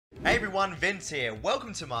Hey everyone, Vince here.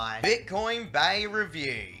 Welcome to my Bitcoin Bay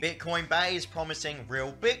review. Bitcoin Bay is promising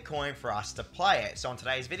real Bitcoin for us to play it. So in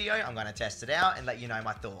today's video, I'm going to test it out and let you know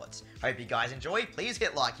my thoughts. Hope you guys enjoyed. Please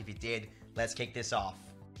hit like if you did. Let's kick this off.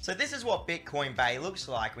 So this is what Bitcoin Bay looks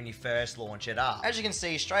like when you first launch it up. As you can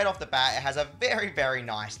see, straight off the bat, it has a very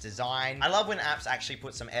nice design. I love when apps actually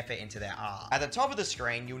put some effort into their art. At the top of the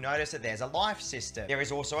screen, you'll notice that there's a life system. There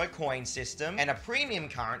is also a coin system and a premium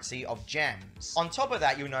currency of gems. On top of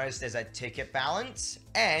that, you'll notice there's a ticket balance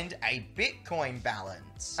and a Bitcoin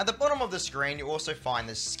balance. At the bottom of the screen, you also find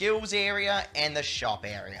the skills area and the shop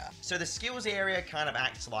area. So the skills area kind of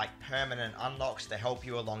acts like permanent unlocks to help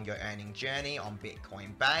you along your earning journey on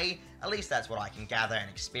Bitcoin Bay. At least that's what I can gather and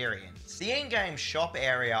experience. The in-game shop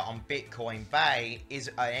area on Bitcoin Bay is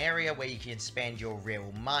an area where you can spend your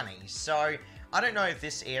real money. So I don't know if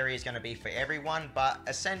this area is going to be for everyone, but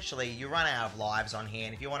essentially you run out of lives on here,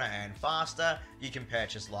 and if you want to earn faster, you can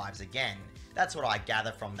purchase lives again. That's what I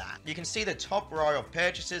gather from that. You can see the top row of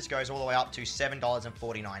purchases goes all the way up to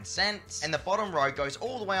 $7.49, and the bottom row goes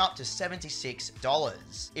all the way up to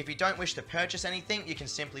 $76. If you don't wish to purchase anything, you can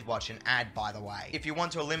simply watch an ad, by the way. If you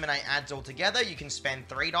want to eliminate ads altogether, you can spend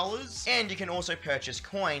 $3, and you can also purchase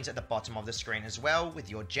coins at the bottom of the screen as well with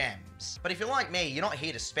your gems. But if you're like me, you're not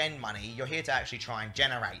here to spend money, you're here to actually try and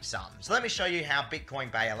generate some. So let me show you how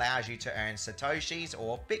Bitcoin Bay allows you to earn Satoshis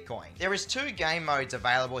or Bitcoin. There is two game modes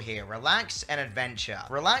available here, Relax and Adventure.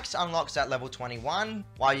 Relax unlocks at level 21,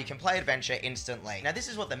 while you can play Adventure instantly. Now this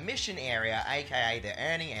is what the mission area, aka the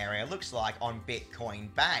earning area, looks like on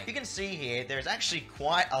Bitcoin Bay. You can see here, there's actually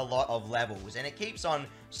quite a lot of levels, and it keeps on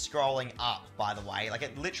scrolling up, by the way. Like,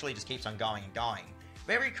 it literally just keeps on going and going.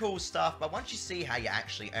 Very cool stuff, but once you see how you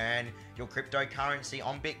actually earn your cryptocurrency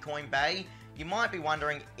on Bitcoin Bay, you might be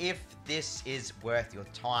wondering if this is worth your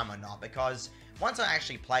time or not, because once I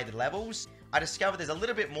actually play the levels, I discovered there's a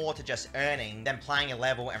little bit more to just earning than playing a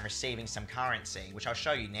level and receiving some currency, which I'll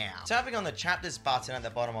show you now. Tapping on the chapters button at the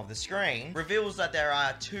bottom of the screen reveals that there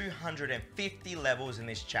are 250 levels in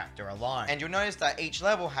this chapter alone. And you'll notice that each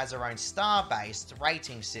level has their own star-based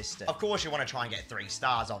rating system. Of course, you want to try and get 3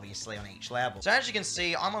 stars, obviously, on each level. So as you can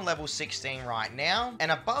see, I'm on level 16 right now,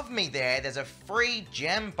 and above me there's a free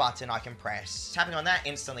gem button I can press. Tapping on that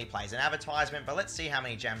instantly plays an advertisement, but let's see how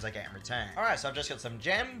many gems I get in return. Alright, so I've just got some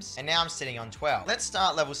gems, and now I'm sitting on 12. Let's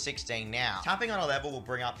start level 16 now. Tapping on a level will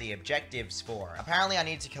bring up the objectives for it. Apparently I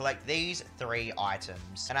need to collect these 3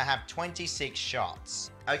 items, and I have 26 shots.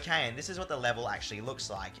 Okay, and this is what the level actually looks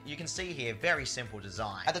like. You can see here, very simple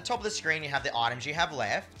design. At the top of the screen, you have the items you have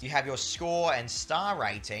left. You have your score and star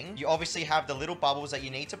rating. You obviously have the little bubbles that you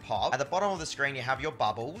need to pop. At the bottom of the screen, you have your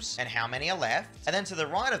bubbles and how many are left. And then to the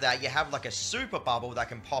right of that, you have like a super bubble that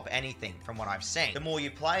can pop anything from what I've seen. The more you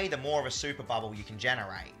play, the more of a super bubble you can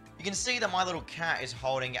generate. You can see that my little cat is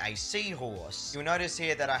holding a seahorse. You'll notice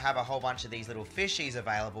here that I have a whole bunch of these little fishies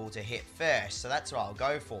available to hit first, so that's what I'll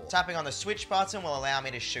go for. Tapping on the switch button will allow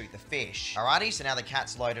me to shoot the fish. Alrighty, so now the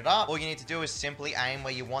cat's loaded up. All you need to do is simply aim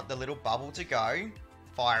where you want the little bubble to go,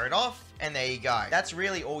 fire it off, and there you go. That's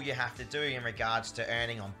really all you have to do in regards to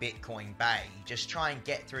earning on Bitcoin Bay. Just try and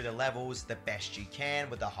get through the levels the best you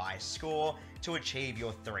can with the highest score to achieve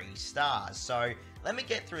your 3 stars. So let me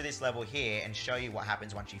get through this level here and show you what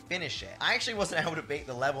happens once you finish it. I actually wasn't able to beat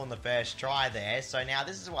the level in the first try there, so now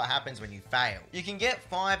this is what happens when you fail. You can get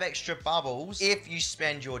 5 extra bubbles if you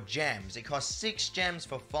spend your gems. It costs 6 gems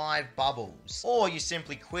for 5 bubbles. Or you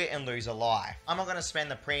simply quit and lose a life. I'm not going to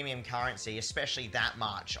spend the premium currency, especially that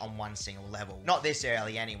much, on one single level. Not this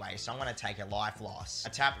early anyway, so I'm going to take a life loss. I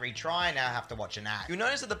tap retry, now I have to watch an ad. You'll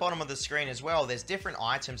notice at the bottom of the screen as well, there's different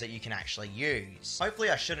items that you can actually use. Hopefully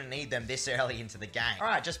I shouldn't need them this early into the game.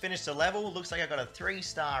 Alright, just finished the level. Looks like I got a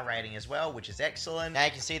 3-star rating as well, which is excellent. Now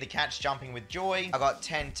you can see the cat's jumping with joy. I got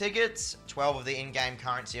 10 tickets, 12 of the in-game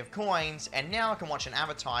currency of coins, and now I can watch an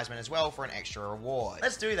advertisement as well for an extra reward.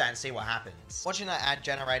 Let's do that and see what happens. Watching that ad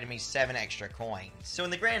generated me 7 extra coins. So in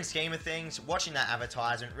the grand scheme of things, watching that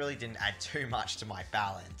advertisement really didn't add too much to my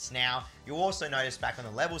balance. Now, you'll also notice back on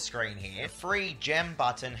the level screen here, the free gem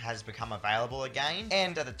button has become available again,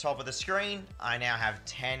 and at the top of the screen, I now have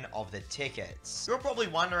 10 of the tickets. You're probably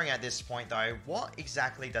wondering at this point though, what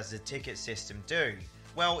exactly does the ticket system do?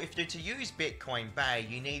 Well, if you're to use Bitcoin Bay,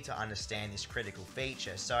 you need to understand this critical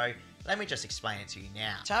feature. So Let me just explain it to you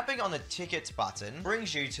now. Tapping on the tickets button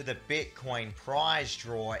brings you to the Bitcoin prize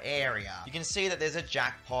draw area. You can see that there's a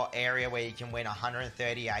jackpot area where you can win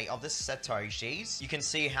 138 of the Satoshis. You can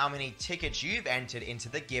see how many tickets you've entered into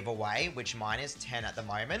the giveaway, which mine is 10 at the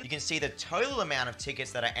moment. You can see the total amount of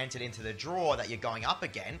tickets that are entered into the draw that you're going up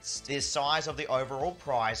against, the size of the overall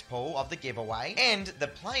prize pool of the giveaway, and the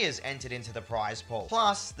players entered into the prize pool,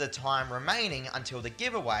 plus the time remaining until the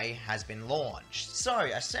giveaway has been launched. So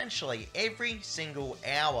essentially, every single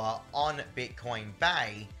hour on Bitcoin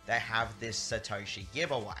Bay, they have this Satoshi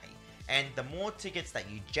giveaway. And the more tickets that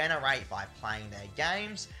you generate by playing their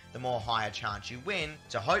games, the more higher chance you win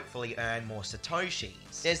to hopefully earn more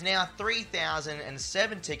Satoshis. There's now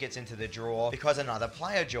 3,007 tickets into the draw because another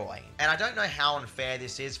player joined. And I don't know how unfair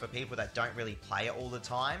this is for people that don't really play it all the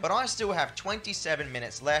time, but I still have 27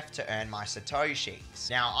 minutes left to earn my Satoshis.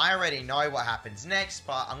 Now, I already know what happens next,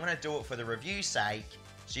 but I'm going to do it for the review's sake,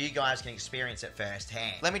 so you guys can experience it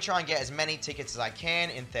firsthand. Let me try and get as many tickets as I can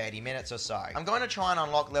in 30 minutes or so. I'm going to try and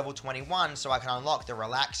unlock level 21 so I can unlock the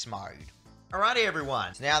relax mode. Alrighty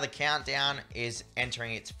everyone, so now the countdown is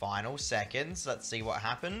entering its final seconds. Let's see what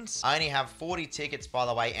happens. I only have 40 tickets, by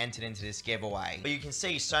the way, entered into this giveaway, but you can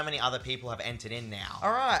see so many other people have entered in now.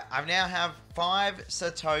 Alright, I now have 5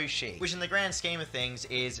 Satoshi, which in the grand scheme of things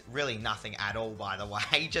is really nothing at all, by the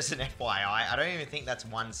way. Just an FYI, I don't even think that's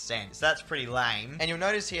 1 cent, so that's pretty lame. And you'll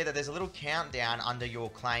notice here that there's a little countdown under your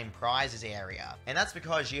claim prizes area, and that's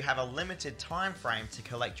because you have a limited time frame to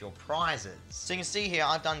collect your prizes. So you can see here,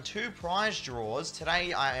 I've done 2 prize draws.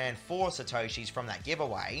 Today I earned 4 Satoshis from that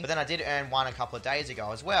giveaway, but then I did earn 1 a couple of days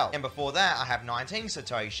ago as well. And before that, I have 19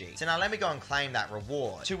 Satoshi. So now let me go and claim that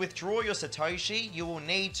reward. To withdraw your Satoshi, you will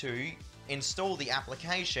need to install the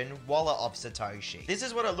application Wallet of Satoshi. This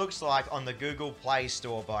is what it looks like on the Google Play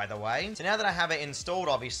Store, by the way. So now that I have it installed,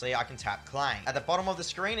 obviously, I can tap claim. At the bottom of the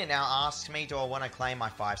screen, it now asks me, do I want to claim my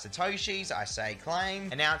 5 Satoshis? I say claim,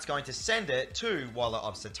 and now it's going to send it to Wallet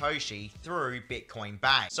of Satoshi through Bitcoin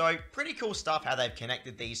Bay. So pretty cool stuff how they've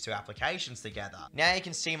connected these 2 applications together. Now you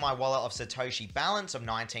can see my Wallet of Satoshi balance of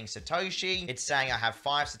 19 Satoshi. It's saying I have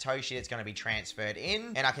 5 Satoshi that's going to be transferred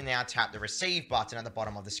in, and I can now tap the receive button at the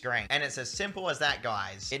bottom of the screen. And it's as simple as that,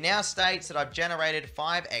 guys. It now states that I've generated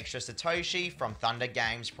 5 extra Satoshi from Thunder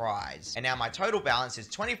Games prize. And now my total balance is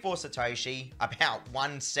 24 Satoshi, about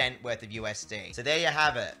 1 cent worth of USD. So there you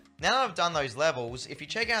have it. Now that I've done those levels, if you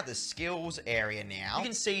check out the skills area now, you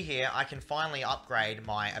can see here I can finally upgrade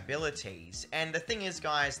my abilities. And the thing is,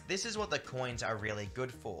 guys, this is what the coins are really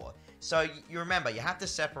good for. So you remember, you have to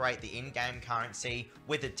separate the in-game currency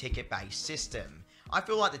with the ticket-based system. I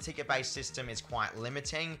feel like the ticket-based system is quite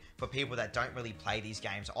limiting for people that don't really play these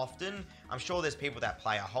games often. I'm sure there's people that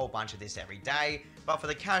play a whole bunch of this every day, but for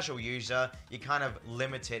the casual user, you're kind of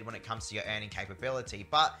limited when it comes to your earning capability.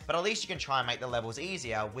 But at least you can try and make the levels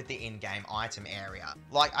easier with the in-game item area.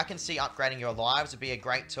 Like, I can see upgrading your lives would be a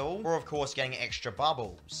great tool, or of course getting extra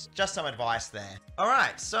bubbles. Just some advice there.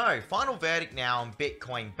 Alright, so final verdict now on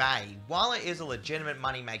Bitcoin Bay. While it is a legitimate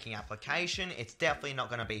money-making application, it's definitely not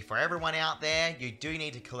going to be for everyone out there. You do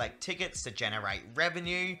need to collect tickets to generate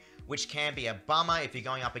revenue, which can be a bummer if you're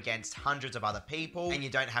going up against hundreds of other people and you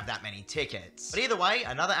don't have that many tickets. But either way,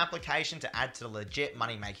 another application to add to the legit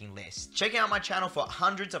money-making list. Check out my channel for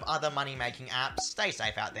hundreds of other money-making apps. Stay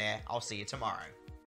safe out there. I'll see you tomorrow.